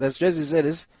 Because as Jesse said,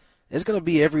 it's going to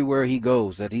be everywhere he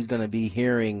goes that he's going to be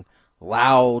hearing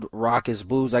loud, raucous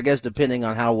boos, I guess, depending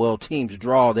on how well teams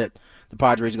draw that the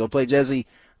Padres are going to play. Jesse,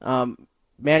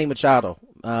 Manny Machado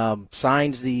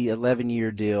signs the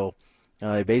 11-year deal.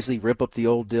 They basically rip up the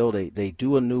old deal. They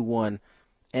do a new one.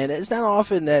 And it's not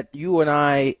often that you and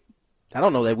I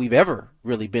don't know that we've ever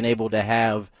really been able to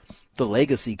have the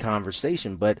legacy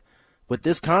conversation. But with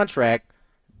this contract,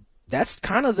 that's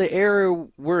kind of the era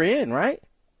we're in, right?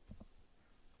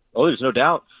 Oh, there's no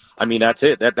doubt. That's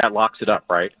it. That locks it up,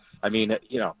 right?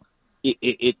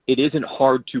 It isn't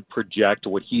hard to project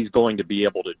what he's going to be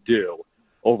able to do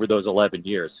over those 11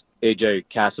 years. AJ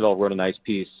Cassavell wrote a nice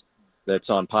piece that's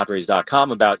on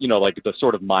Padres.com about, the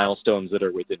sort of milestones that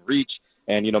are within reach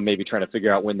and, maybe trying to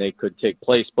figure out when they could take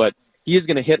place. But he is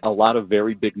going to hit a lot of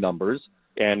very big numbers.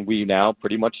 And we now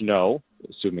pretty much know,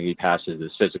 assuming he passes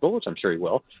his physical, which I'm sure he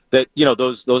will, that,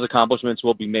 those accomplishments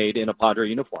will be made in a Padre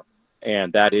uniform.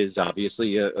 And that is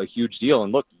obviously a huge deal.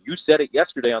 And look, you said it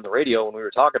yesterday on the radio when we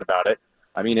were talking about it.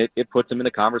 It puts him in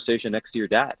the conversation next to your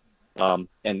dad.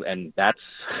 And that's,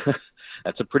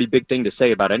 that's a pretty big thing to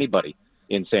say about anybody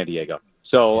in San Diego.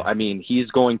 So, he's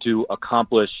going to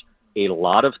accomplish a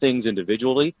lot of things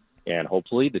individually, and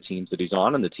hopefully the teams that he's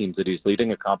on and the teams that he's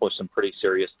leading accomplish some pretty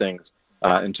serious things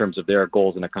in terms of their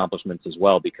goals and accomplishments as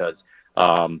well. Because,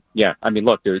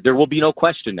 look, there will be no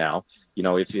question now,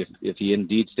 if he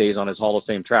indeed stays on his Hall of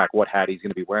Fame track, what hat he's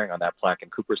going to be wearing on that plaque in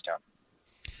Cooperstown.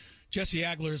 Jesse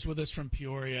Agler is with us from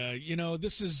Peoria.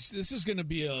 This is going to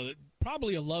be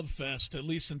probably a love fest, at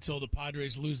least until the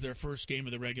Padres lose their first game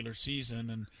of the regular season.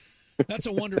 And that's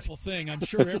a wonderful thing. I'm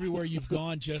sure everywhere you've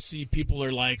gone, Jesse, people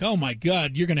are like, oh, my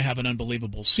God, you're going to have an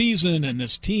unbelievable season and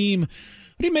this team. What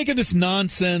do you make of this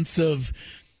nonsense of,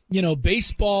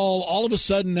 baseball all of a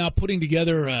sudden now putting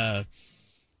together a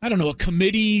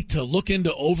committee to look into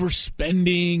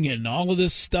overspending and all of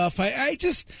this stuff?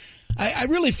 I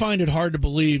really find it hard to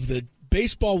believe that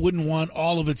baseball wouldn't want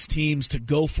all of its teams to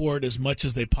go for it as much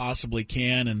as they possibly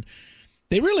can. And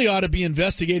they really ought to be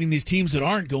investigating these teams that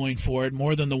aren't going for it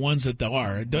more than the ones that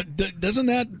are. Doesn't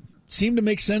that seem to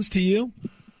make sense to you?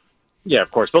 Yeah,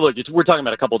 of course. But look, we're talking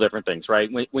about a couple different things, right?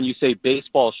 When you say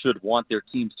baseball should want their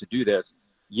teams to do this,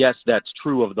 yes, that's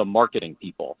true of the marketing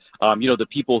people. The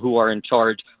people who are in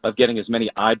charge of getting as many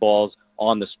eyeballs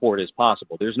on the sport as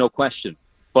possible. There's no question.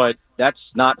 But that's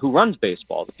not who runs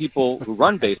baseball. The people who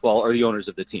run baseball are the owners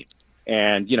of the team.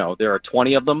 And, there are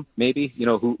 20 of them, maybe,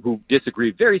 who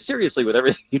disagree very seriously with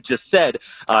everything you just said,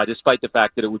 despite the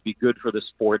fact that it would be good for the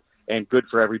sport and good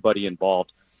for everybody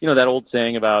involved. That old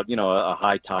saying about, a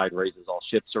high tide raises all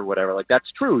ships or whatever. Like, that's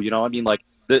true.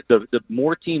 The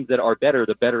more teams that are better,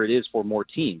 the better it is for more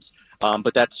teams.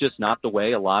 But that's just not the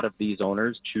way a lot of these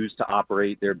owners choose to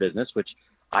operate their business, which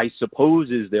I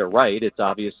suppose is their right. It's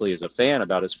obviously, as a fan,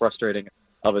 about as frustrating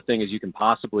of a thing as you can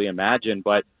possibly imagine.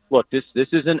 But look, this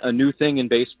isn't a new thing in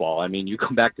baseball. You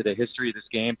come back to the history of this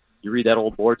game, you read that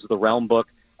old Lords of the Realm book.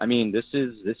 I mean, this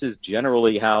is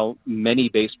generally how many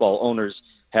baseball owners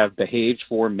have behaved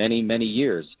for many, many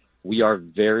years. We are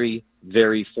very,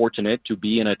 very fortunate to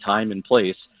be in a time and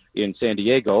place in San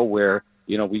Diego where,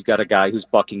 we've got a guy who's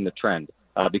bucking the trend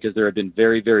because there have been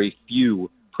very, very few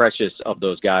precious of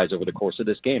those guys over the course of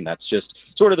this game. That's just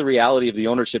sort of the reality of the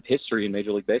ownership history in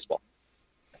Major League Baseball.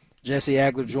 Jesse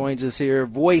Agler joins us here,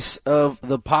 voice of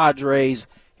the Padres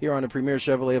here on the Premier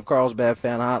Chevrolet of Carlsbad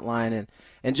Fan Hotline.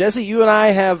 And Jesse, you and I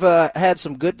have had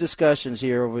some good discussions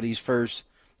here over these first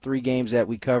 3 games that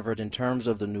we covered in terms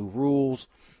of the new rules,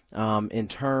 in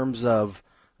terms of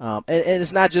and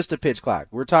it's not just a pitch clock.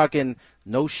 We're talking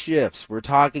no shifts. We're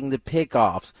talking the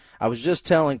pickoffs. I was just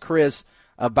telling Chris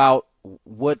about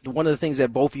what one of the things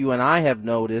that both you and I have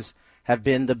noticed have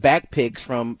been the back picks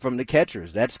from the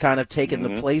catchers. That's kind of taken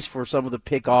the place for some of the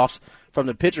pickoffs from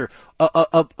the pitcher.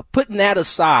 Putting that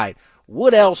aside,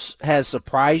 what else has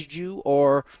surprised you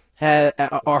or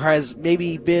has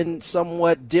maybe been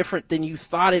somewhat different than you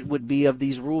thought it would be of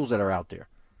these rules that are out there?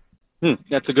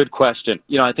 That's a good question.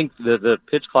 I think the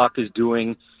pitch clock is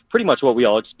doing pretty much what we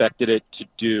all expected it to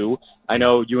do. I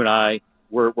know you and I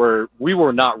we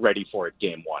were not ready for it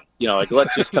game one.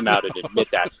 Let's just come out and admit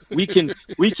that. We can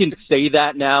say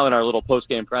that now in our little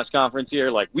post-game press conference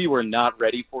here. Like, we were not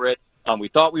ready for it. We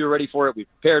thought we were ready for it. We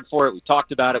prepared for it. We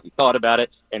talked about it. We thought about it,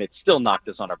 and it still knocked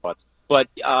us on our butts. But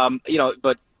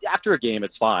but after a game,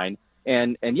 it's fine.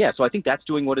 And yeah, so I think that's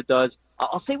doing what it does.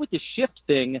 I'll say with the shift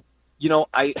thing,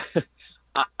 I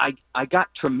got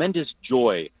tremendous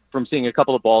joy from seeing a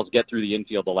couple of balls get through the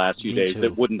infield the last few days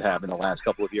that wouldn't have in the last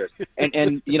couple of years.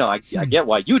 And I get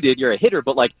why you did. You're a hitter,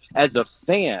 but like as a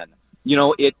fan,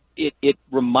 it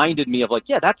reminded me of like,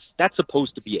 yeah, that's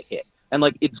supposed to be a hit. And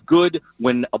like, it's good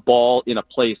when a ball in a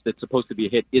place that's supposed to be a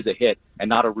hit is a hit and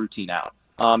not a routine out.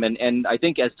 And I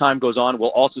think as time goes on, we'll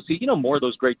also see, more of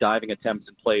those great diving attempts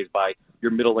and plays by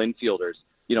your middle infielders,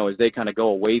 as they kind of go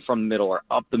away from the middle or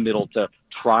up the middle to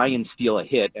try and steal a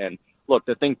hit. And look,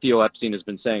 the thing Theo Epstein has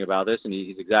been saying about this, and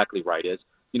he's exactly right, is,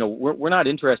 we're not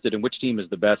interested in which team is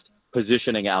the best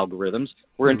positioning algorithms.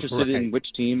 We're interested in which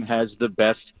team has the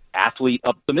best athlete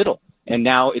up the middle. And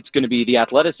now it's going to be the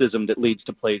athleticism that leads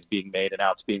to plays being made and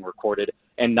outs being recorded,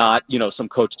 and not, some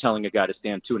coach telling a guy to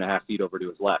stand 2.5 feet over to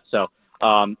his left. So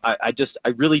I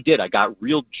really did. I got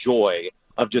real joy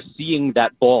of just seeing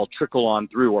that ball trickle on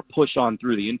through or push on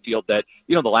through the infield that,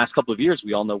 the last couple of years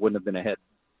we all know wouldn't have been a hit.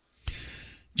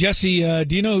 Jesse,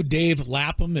 do you know who Dave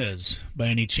Lapham is by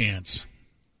any chance?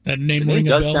 That name ring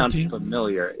a bell to you? Sound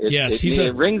familiar. Yes,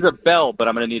 it rings a bell, but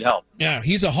I'm going to need help. Yeah,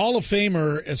 he's a Hall of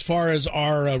Famer as far as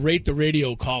our Rate the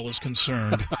Radio call is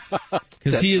concerned,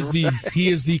 because he is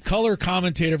the color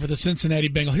commentator for the Cincinnati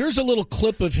Bengals. Here's a little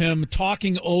clip of him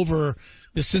talking over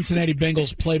the Cincinnati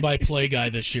Bengals play-by-play guy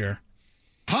this year.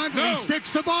 Huntley sticks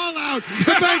the ball out.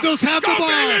 The Bengals have the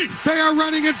ball. They are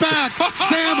running it back.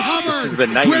 Sam Hubbard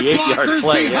with blockers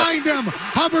behind him.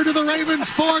 Hubbard to the Ravens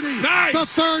 40, the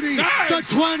 30, the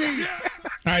 20. All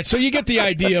right, so you get the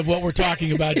idea of what we're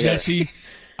talking about, Jesse.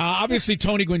 Obviously,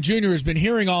 Tony Gwynn Jr. has been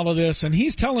hearing all of this, and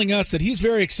he's telling us that he's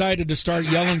very excited to start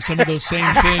yelling some of those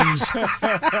same things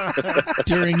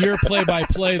during your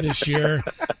play-by-play this year.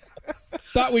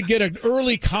 Thought we'd get an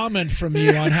early comment from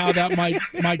you on how that might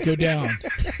go down.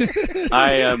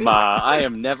 I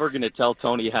am never going to tell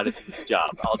Tony how to do his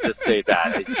job. I'll just say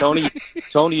that.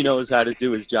 Tony knows how to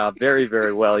do his job very,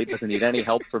 very well. He doesn't need any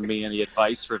help from me, any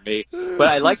advice from me. But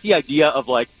I like the idea of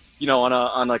like,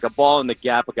 on like a ball in the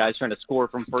gap, a guy's trying to score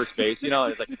from first base.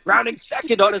 It's like rounding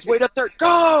second on his way to third.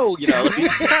 Go!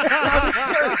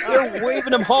 They're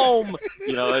waving him home.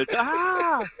 It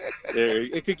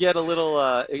could get a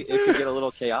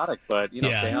little chaotic, but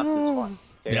chaos is fun.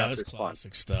 Yeah, that's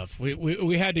classic stuff.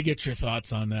 We had to get your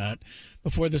thoughts on that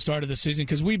before the start of the season,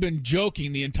 because we've been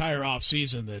joking the entire off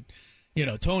season that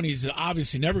Tony's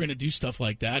obviously never going to do stuff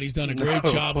like that. He's done a great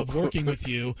job of working with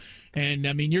you. And,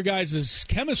 I mean, your guys'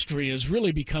 chemistry has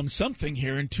really become something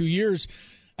here in 2 years.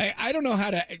 I don't know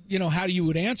how you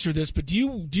would answer this, but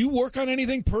do you work on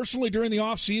anything personally during the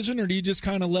off season, or do you just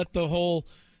kind of let the whole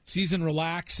season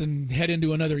relax and head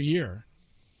into another year?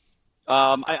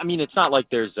 I mean, it's not like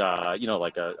there's,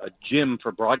 like a gym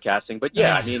for broadcasting, but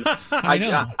yeah, I mean,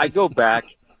 I go back,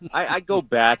 I go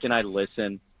back and I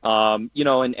listen. And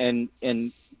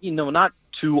not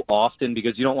too often,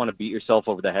 because you don't want to beat yourself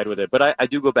over the head with it. But I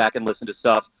do go back and listen to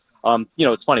stuff.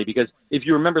 It's funny because if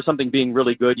you remember something being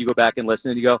really good, you go back and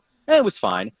listen and you go, it was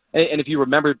fine. And if you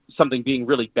remember something being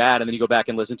really bad and then you go back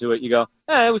and listen to it, you go,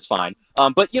 it was fine.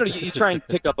 But you try and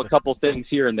pick up a couple things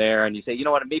here and there, and you say, you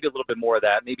know what, maybe a little bit more of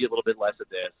that, maybe a little bit less of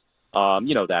this,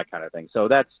 that kind of thing. So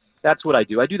that's what I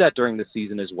do. I do that during the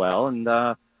season as well. And,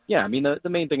 yeah, I mean, the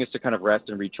main thing is to kind of rest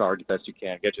and recharge as best you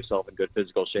can, get yourself in good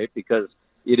physical shape, because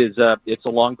it's a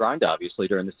long grind, obviously,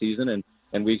 during the season,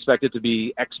 and we expect it to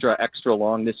be extra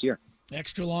long this year.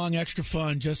 Extra long, extra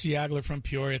fun. Jesse Agler from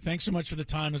Peoria. Thanks so much for the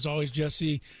time, as always,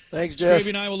 Jesse. Thanks, Jesse. Scravy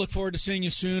and I will look forward to seeing you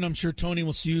soon. I'm sure Tony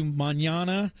will see you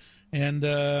mañana, and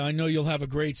I know you'll have a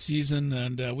great season,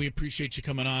 and we appreciate you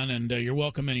coming on, and you're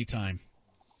welcome anytime.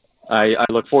 I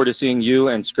look forward to seeing you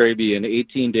and Scraby in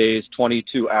 18 days,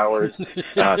 22 hours,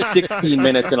 16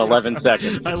 minutes, and 11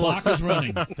 seconds. The clock is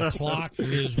running. The clock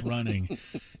is running.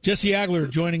 Jesse Agler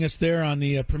joining us there on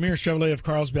the Premier Chevrolet of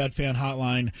Carlsbad fan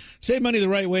hotline. Save money the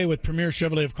right way with Premier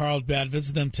Chevrolet of Carlsbad.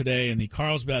 Visit them today in the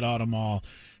Carlsbad Auto Mall.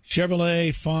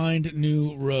 Chevrolet, find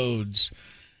new roads.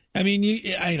 I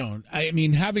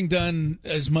mean, having done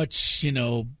as much,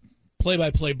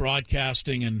 play-by-play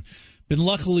broadcasting and been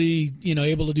luckily,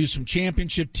 able to do some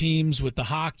championship teams with the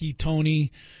hockey, Tony.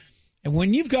 And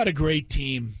when you've got a great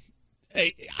team,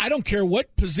 I don't care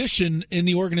what position in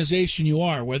the organization you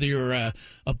are, whether you're a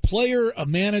player, a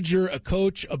manager, a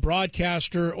coach, a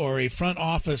broadcaster, or a front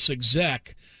office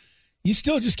exec, you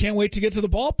still just can't wait to get to the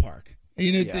ballpark.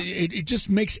 It just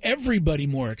makes everybody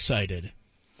more excited.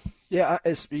 Yeah,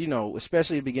 it's,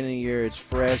 especially at the beginning of the year, it's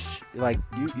fresh. Like,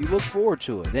 you look forward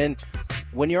to it. And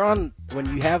when you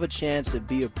have a chance to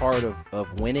be a part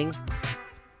of winning,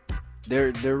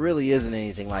 there really isn't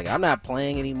anything like it. I'm not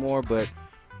playing anymore, but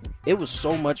it was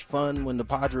so much fun when the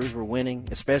Padres were winning,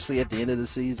 especially at the end of the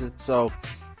season. So,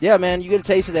 yeah, man, you get a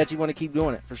taste of that. You want to keep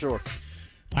doing it, for sure.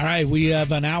 All right, we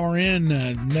have an hour in.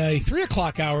 The 3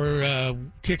 o'clock hour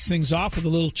kicks things off with a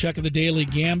little check of the Daily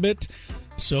Gambit.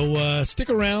 So stick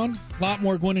around. A lot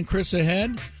more Gwen and Chris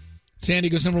ahead. San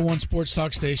Diego's #1 sports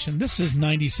talk station. This is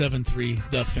 97.3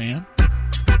 The Fan.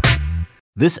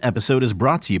 This episode is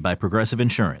brought to you by Progressive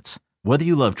Insurance. Whether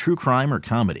you love true crime or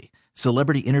comedy,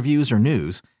 celebrity interviews or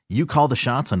news, you call the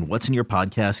shots on what's in your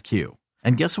podcast queue.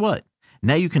 And guess what?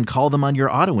 Now you can call them on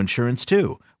your auto insurance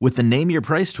too with the Name Your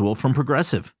Price tool from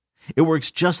Progressive. It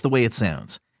works just the way it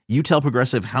sounds. You tell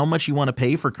Progressive how much you want to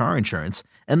pay for car insurance,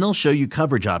 and they'll show you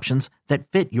coverage options that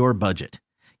fit your budget.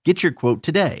 Get your quote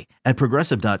today at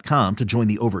Progressive.com to join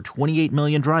the over 28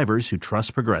 million drivers who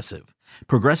trust Progressive.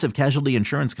 Progressive Casualty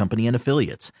Insurance Company and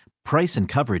Affiliates. Price and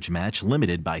coverage match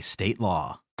limited by state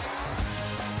law.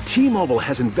 T-Mobile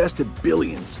has invested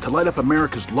billions to light up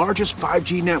America's largest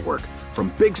 5G network,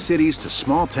 from big cities to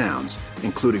small towns,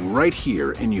 including right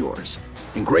here in yours.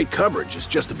 And great coverage is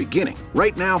just the beginning.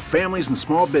 Right now, families and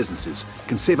small businesses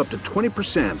can save up to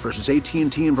 20% versus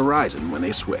AT&T and Verizon when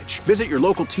they switch. Visit your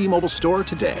local T-Mobile store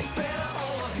today.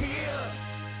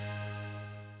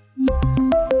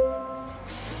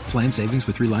 Plan savings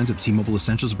with 3 lines of T-Mobile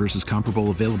Essentials versus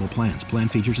comparable available plans. Plan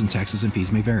features and taxes and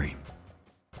fees may vary.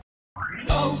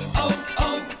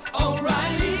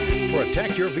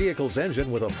 Protect your vehicle's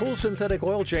engine with a full synthetic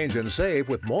oil change and save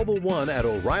with Mobil 1 at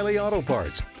O'Reilly Auto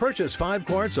Parts. Purchase 5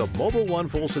 quarts of Mobil 1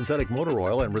 full synthetic motor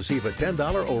oil and receive a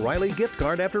 $10 O'Reilly gift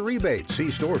card after rebate.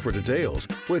 See store for details.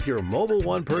 With your Mobil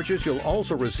 1 purchase, you'll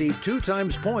also receive 2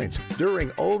 times points during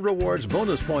O Rewards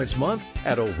Bonus Points Month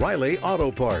at O'Reilly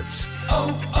Auto Parts.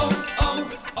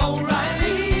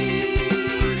 O'Reilly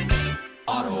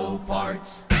Auto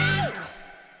Parts.